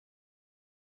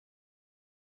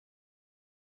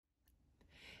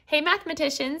Hey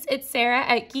mathematicians, it's Sarah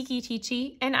at Geeky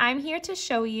Teachy, and I'm here to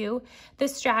show you the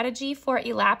strategy for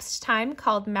elapsed time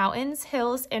called mountains,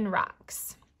 hills, and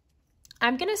rocks.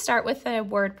 I'm going to start with a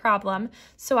word problem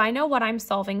so I know what I'm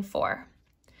solving for.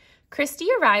 Christy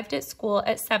arrived at school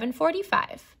at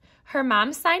 7:45. Her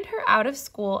mom signed her out of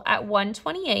school at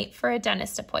 1:28 for a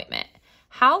dentist appointment.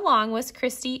 How long was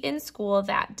Christy in school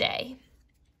that day?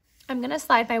 I'm going to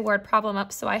slide my word problem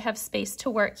up so I have space to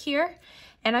work here.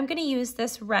 And I'm going to use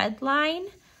this red line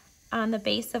on the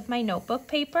base of my notebook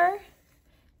paper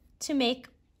to make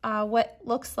what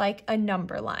looks like a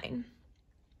number line.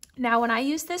 Now, when I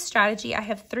use this strategy, I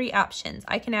have three options.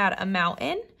 I can add a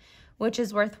mountain, which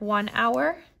is worth 1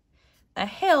 hour, a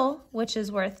hill, which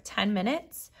is worth 10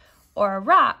 minutes, or a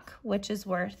rock, which is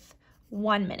worth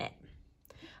 1 minute.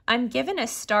 I'm given a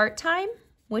start time,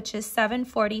 which is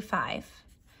 7:45.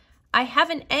 I have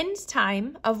an end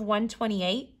time of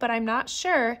 1:28, but I'm not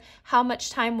sure how much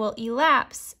time will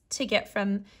elapse to get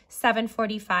from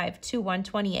 7:45 to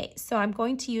 1:28. So I'm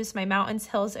going to use my mountains,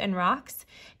 hills, and rocks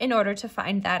in order to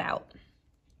find that out.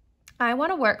 I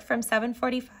want to work from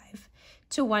 7:45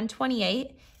 to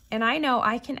 1:28, and I know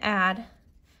I can add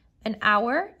an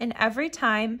hour, and every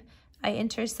time I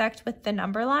intersect with the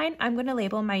number line, I'm going to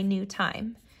label my new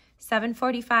time.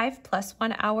 7:45 plus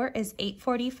 1 hour is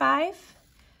 8:45.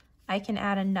 I can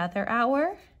add another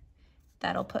hour.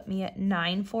 That'll put me at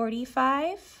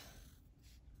 9:45,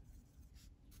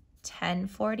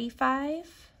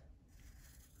 10:45,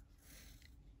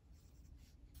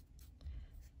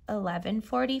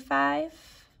 11:45,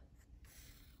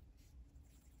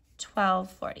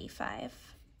 12:45.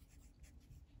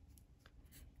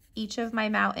 Each of my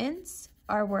mountains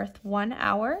are worth 1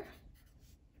 hour.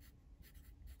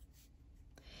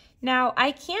 Now,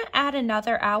 I can't add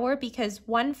another hour because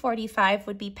 1:45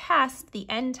 would be past the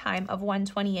end time of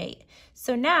 1:28.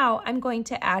 So now I'm going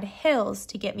to add hills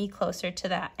to get me closer to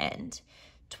that end.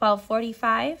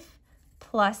 12:45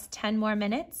 plus 10 more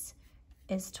minutes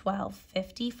is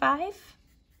 12:55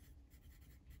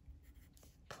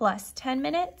 plus 10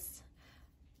 minutes.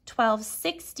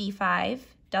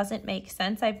 12:65 doesn't make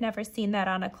sense. I've never seen that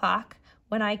on a clock.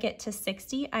 When I get to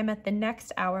 60, I'm at the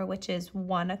next hour, which is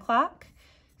 1 o'clock.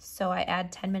 So I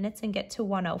add 10 minutes and get to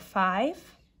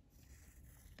 1:05.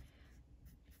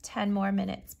 10 more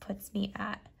minutes puts me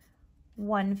at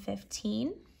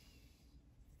 1:15.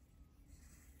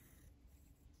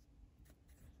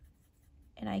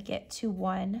 And I get to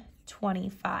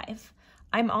 1:25.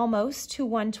 I'm almost to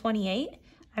 1:28.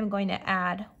 I'm going to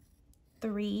add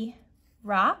 3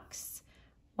 rocks.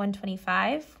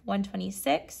 1:25,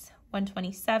 1:26,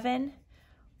 1:27,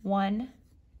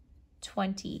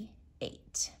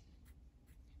 1:28.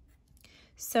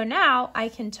 So now I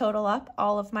can total up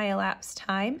all of my elapsed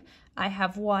time. I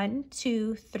have 1,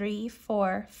 2, 3,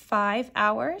 4, 5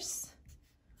 hours,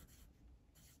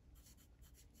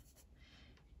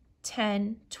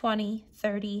 10, 20,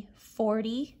 30,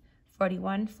 40,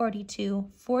 41,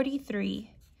 42,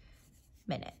 43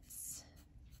 minutes.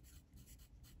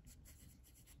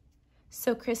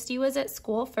 So Christy was at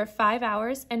school for 5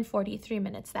 hours and 43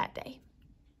 minutes that day.